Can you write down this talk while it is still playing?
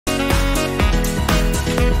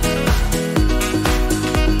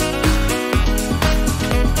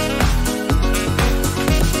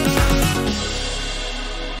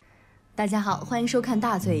大家好，欢迎收看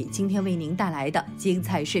大嘴，今天为您带来的精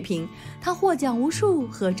彩视频。她获奖无数，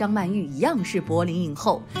和张曼玉一样是柏林影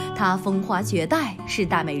后。她风华绝代，是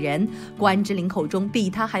大美人，关之琳口中比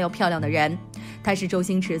她还要漂亮的人。她是周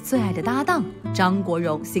星驰最爱的搭档，张国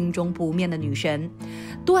荣心中不灭的女神，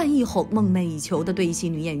段奕宏梦寐以求的对戏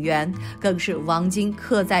女演员，更是王晶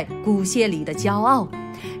刻在骨血里的骄傲。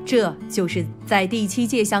这就是在第7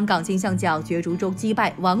届香港金像奖角逐中击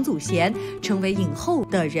败王祖贤成为影后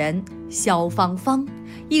的人萧芳芳。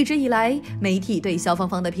一直以来，媒体对萧芳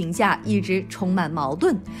芳的评价一直充满矛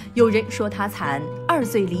盾，有人说她惨，2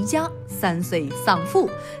岁离家，3岁丧父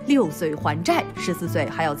，6岁还债，14岁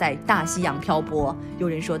还要在大西洋漂泊。有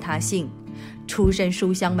人说她姓出身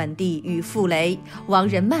书香门第，与傅雷、王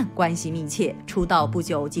仁曼关系密切，出道不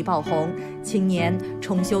久即爆红，青年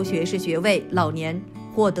重修学士学位，老年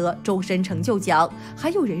获得终身成就奖。还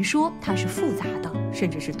有人说她是复杂的，甚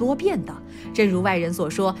至是多变的。正如外人所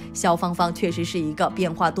说，萧芳芳确实是一个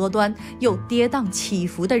变化多端又跌宕起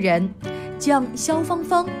伏的人。讲萧芳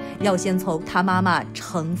芳，要先从她妈妈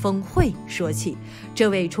程丰慧说起。这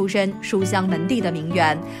位出身书香门第的名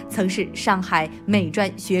媛，曾是上海美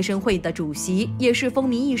专学生会的主席，也是风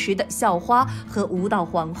靡一时的校花和舞蹈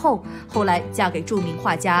皇后。后来嫁给著名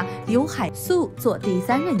画家刘海粟做第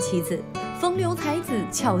3任妻子。风流才子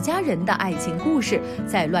巧佳人的爱情故事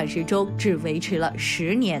在乱世中只维持了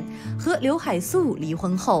10年。和刘海粟离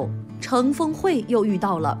婚后，程丰慧又遇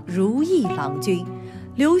到了如意郎君，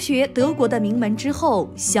留学德国的名门之后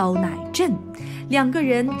萧乃正。2个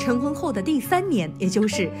人成婚后的第3年，也就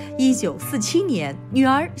是1947年，女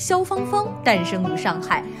儿萧芳芳诞生于上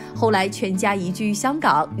海。后来全家移居香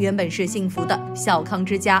港，原本是幸福的小康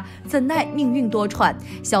之家，怎奈命运多舛。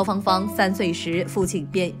萧芳芳3岁时，父亲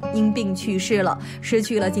便因病去世了，失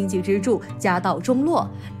去了经济支柱，家道中落。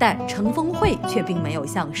但程丰慧却并没有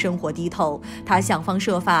向生活低头，她想方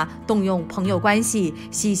设法动用朋友关系，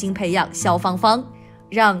悉心培养萧芳芳，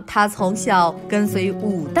让他从小跟随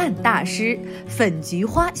舞旦大师粉菊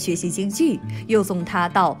花学习京剧，又送他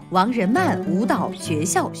到王仁曼舞蹈学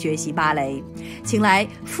校学习芭蕾，请来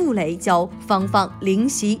傅雷教芳芳临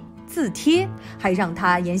习字帖，还让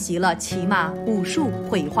他研习了骑马、武术、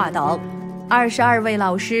绘画等。22位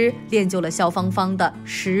老师练就了萧芳芳的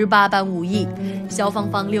18般武艺。萧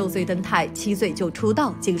芳芳6岁登台，7岁就出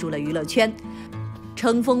道，进入了娱乐圈。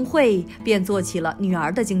程丰慧便做起了女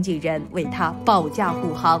儿的经纪人，为她保驾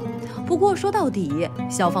护航。不过说到底，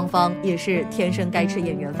萧芳芳也是天生该吃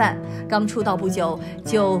演员饭。刚出道不久，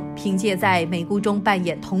就凭借在美姑中扮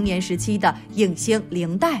演童年时期的影星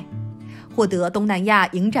玲黛，获得东南亚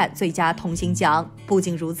影展最佳童星奖。不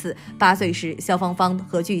仅如此，8岁时，萧芳芳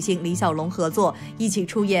和巨星李小龙合作，一起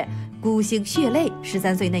出演《孤星血泪》。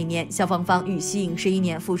13岁那年，萧芳芳与息影11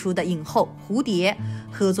年复出的影后蝴蝶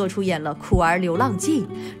合作出演了《酷儿流浪记》，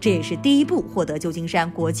这也是第一部获得旧金山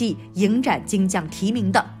国际影展金奖提名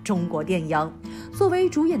的中国电影。作为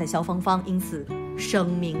主演的萧芳芳因此声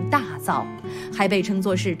名大噪，还被称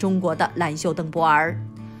作是中国的兰秀邓波尔。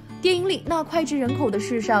电影里那脍炙人口的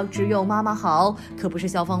世上只有妈妈好，可不是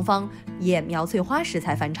萧芳芳演苗翠花时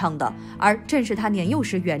才翻唱的，而正是她年幼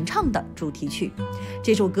时原唱的主题曲。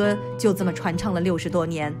这首歌就这么传唱了60多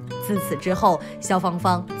年。自此之后，萧芳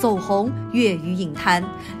芳走红粤语影坛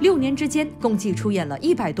，6年之间共计出演了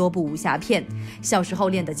100多部武侠片。小时候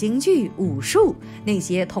练的京剧、武术那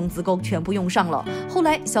些童子功全部用上了。后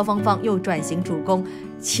来萧芳芳又转型主攻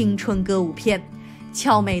青春歌舞片。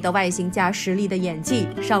俏美的外形加实力的演技，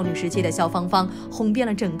少女时期的萧芳芳红遍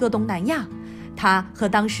了整个东南亚。她和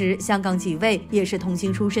当时香港几位也是童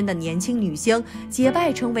星出身的年轻女星结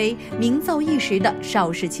拜，成为名噪一时的邵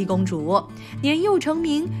氏七公主。年幼成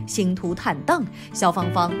名，星途坦荡，萧芳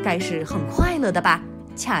芳该是很快乐的吧？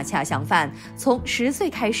恰恰相反，从10岁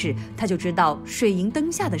开始，她就知道水银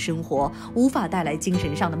灯下的生活无法带来精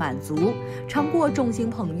神上的满足，尝过众星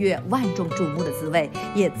捧月、万众瞩目的滋味，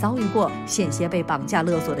也遭遇过险些被绑架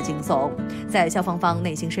勒索的惊悚。在萧芳芳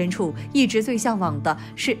内心深处，一直最向往的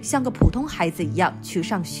是像个普通孩子一样去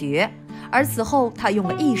上学，而此后她用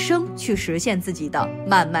了一生去实现自己的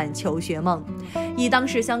漫漫求学梦。以当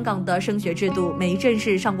时香港的升学制度，没正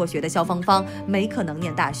式上过学的萧芳芳没可能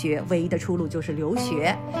念大学，唯一的出路就是留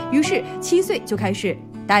学。于是7岁就开始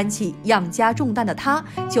担起养家重担的她，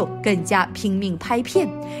就更加拼命拍片，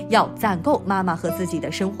要攒够妈妈和自己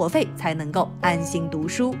的生活费，才能够安心读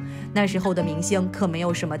书。那时候的明星可没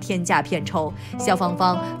有什么天价片酬，萧芳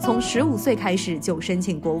芳从15岁开始就申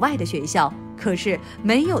请国外的学校，可是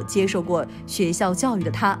没有接受过学校教育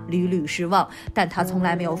的她屡屡失望，但她从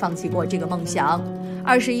来没有放弃过这个梦想。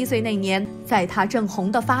21岁那年，在他正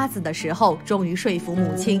红得发紫的时候，终于说服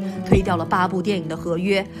母亲推掉了8部电影的合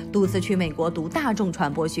约，独自去美国读大众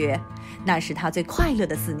传播学。那是他最快乐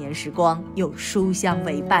的4年时光，有书香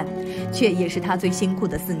为伴，却也是他最辛苦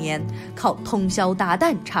的4年，靠通宵达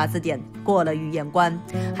旦查字典过了语言关，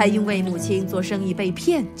还因为母亲做生意被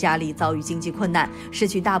骗，家里遭遇经济困难，失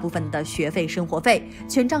去大部分的学费生活费，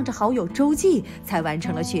全仗着好友周记才完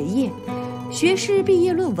成了学业。学士毕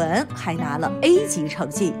业论文还拿了 A 级成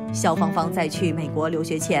绩。萧芳芳在去美国留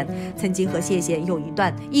学前，曾经和谢贤有一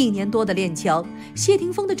段1年多的恋情。谢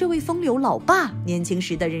霆锋的这位风流老爸，年轻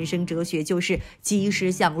时的人生哲学就是及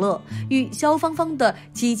时享乐，与萧芳芳的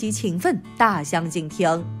积极勤奋大相径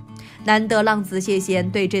庭。难得浪子谢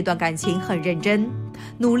贤对这段感情很认真，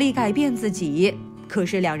努力改变自己，可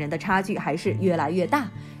是两人的差距还是越来越大。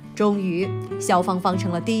终于，萧芳芳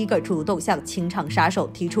成了第一个主动向情场杀手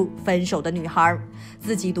提出分手的女孩，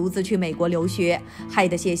自己独自去美国留学，害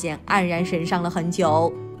得谢贤黯然神伤了很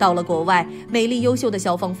久。到了国外，美丽优秀的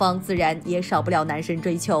萧芳芳自然也少不了男神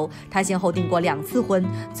追求，她先后订过2次婚，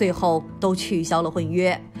最后都取消了婚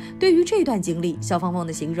约。对于这段经历，萧芳芳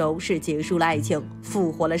的形容是结束了爱情，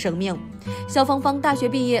复活了生命。萧芳芳大学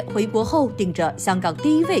毕业回国后，顶着香港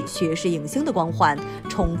第一位学士影星的光环，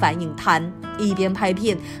重返影坛，一边拍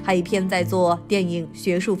片，还一边在做电影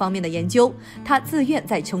学术方面的研究。她自愿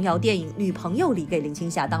在琼瑶电影《女朋友》里给林青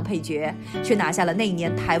霞当配角，却拿下了那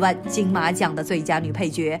年台湾金马奖的最佳女配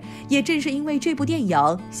角。也正是因为这部电影，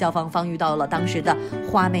萧芳芳遇到了当时的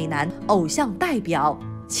花美男偶像代表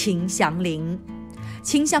秦祥林。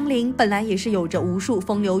秦祥林本来也是有着无数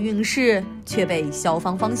风流韵事，却被萧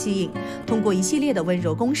芳芳吸引。通过一系列的温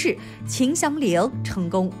柔攻势，秦祥林成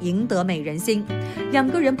功赢得美人心。2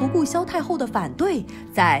个人不顾萧太后的反对，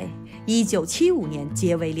在1975年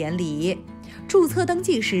结为连理。注册登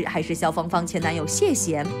记时还是萧芳芳前男友谢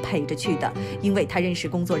贤陪着去的，因为他认识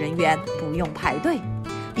工作人员，不用排队。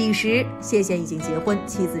彼时谢贤已经结婚，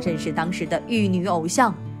妻子正是当时的玉女偶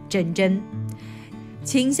像珍珍。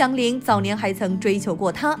秦祥林早年还曾追求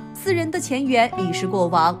过她，4人的前缘已是过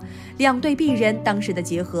往，2对璧人当时的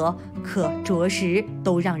结合可着实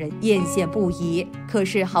都让人艳羡不已。可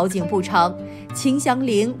是好景不长，秦祥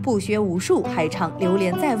林不学无术，还常流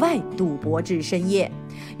连在外，赌博至深夜，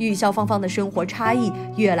与萧芳芳的生活差异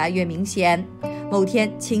越来越明显。某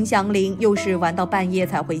天，秦祥林又是玩到半夜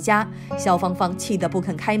才回家，萧芳芳气得不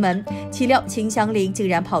肯开门，岂料秦祥林竟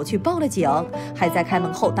然跑去报了警，还在开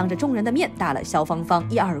门后当着众人的面打了萧芳芳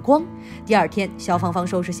一耳光。第2天，萧芳芳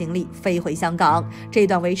收拾行李飞回香港，这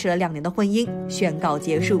段维持了2年的婚姻宣告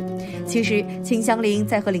结束。其实，秦祥林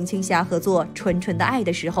在和林青霞合作《纯纯的爱》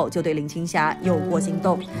的时候，就对林青霞有过心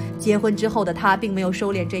动。结婚之后的他并没有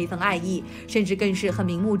收敛这一份爱意，甚至更是很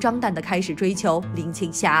明目张胆地开始追求林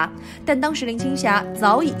青霞。但当时林青霞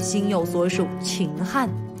早已心有所属，秦汉。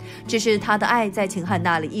只是他的爱在秦汉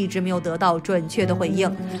那里一直没有得到准确的回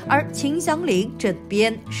应，而秦祥林这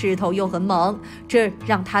边势头又很猛，这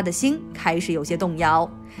让他的心开始有些动摇。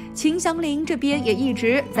秦祥林这边也一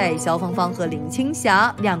直在萧芳芳和林青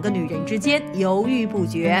霞2个女人之间犹豫不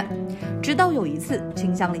决，直到有一次，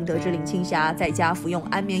秦祥林得知林青霞在家服用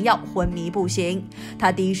安眠药昏迷不醒，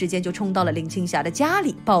他第一时间就冲到了林青霞的家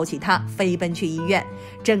里，抱起她飞奔去医院。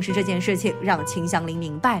正是这件事情让秦祥林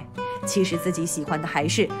明白，其实自己喜欢的还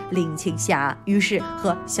是林青霞，于是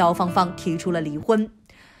和萧芳芳提出了离婚。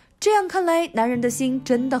这样看来，男人的心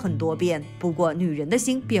真的很多变，不过女人的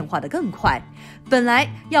心变化得更快。本来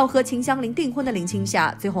要和秦祥林订婚的林青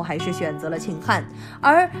霞，最后还是选择了秦汉，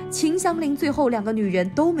而秦祥林最后2个女人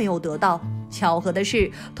都没有得到。巧合的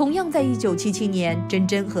是，同样在1977年，珍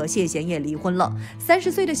珍和谢贤也离婚了。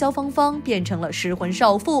30岁的萧芳芳变成了失婚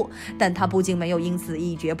少妇，但她不仅没有因此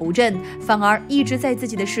一蹶不振，反而一直在自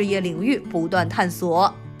己的事业领域不断探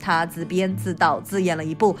索。他自编自导自演了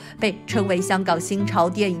一部被称为香港新潮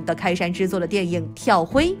电影的开山之作的电影《跳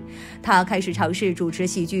灰》。他开始尝试主持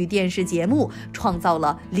喜剧电视节目，创造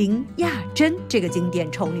了林亚珍这个经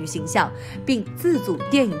典丑女形象，并自组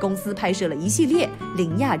电影公司拍摄了一系列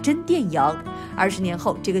林亚珍电影。20年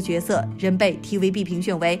后，这个角色仍被 TVB 评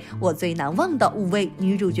选为我最难忘的5位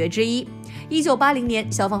女主角之一。1980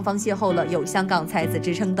年，萧芳芳邂逅了有香港才子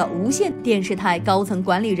之称的无线电视台高层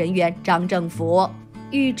管理人员张正福。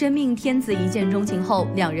与真命天子一见钟情后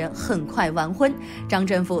，2人很快完婚。张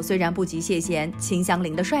振甫虽然不及谢贤、秦祥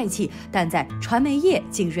林的帅气，但在传媒业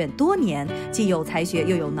浸润多年，既有才学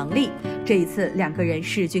又有能力。这一次2个人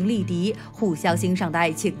势均力敌，互相欣赏的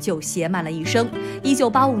爱情就写满了一生。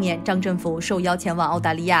1985年，张振甫受邀前往澳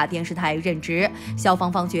大利亚电视台任职，萧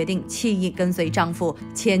芳芳决定弃隐跟随丈夫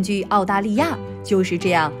迁居澳大利亚。就是这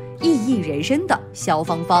样，熠熠人生的萧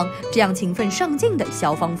芳芳。这样勤奋上进的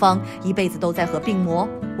萧芳芳，一辈子都在和病魔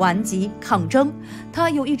顽疾抗争。她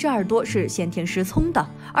有一只耳朵是先天失聪的，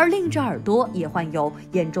而另一只耳朵也患有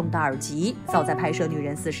严重的耳疾。早在拍摄《女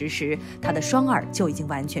人40》时，她的双耳就已经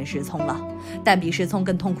完全失聪了。但比失聪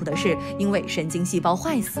更痛苦的是，因为神经细胞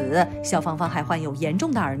坏死，萧芳芳还患有严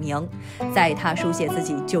重的耳鸣。在她书写自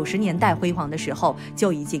己90年代辉煌的时候，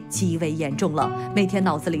就已经极为严重了，每天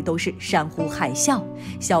脑子里都是山呼海啸。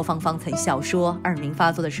萧芳芳曾笑说，耳鸣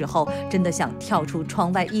发作的时候，真的想跳出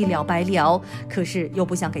窗外一了百了，可是又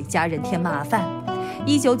不想给家人添麻烦。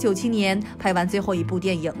1997年拍完最后一部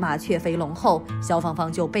电影《麻雀飞龙》后，萧芳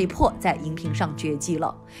芳就被迫在荧屏上绝迹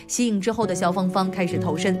了。息影之后的萧芳芳开始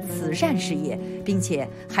投身慈善事业，并且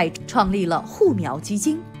还创立了护苗基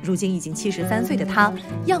金。如今已经73岁的她，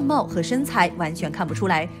样貌和身材完全看不出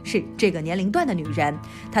来是这个年龄段的女人。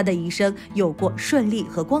她的一生有过顺利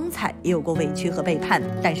和光彩，也有过委屈和背叛，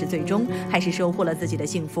但是最终还是收获了自己的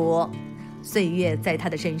幸福。岁月在她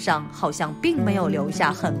的身上好像并没有留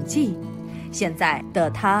下痕迹，现在的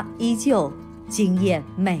她依旧惊艳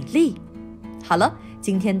美丽。好了，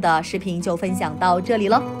今天的视频就分享到这里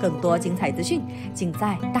了，更多精彩资讯尽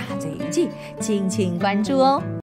在大嘴娱记，敬请关注哦。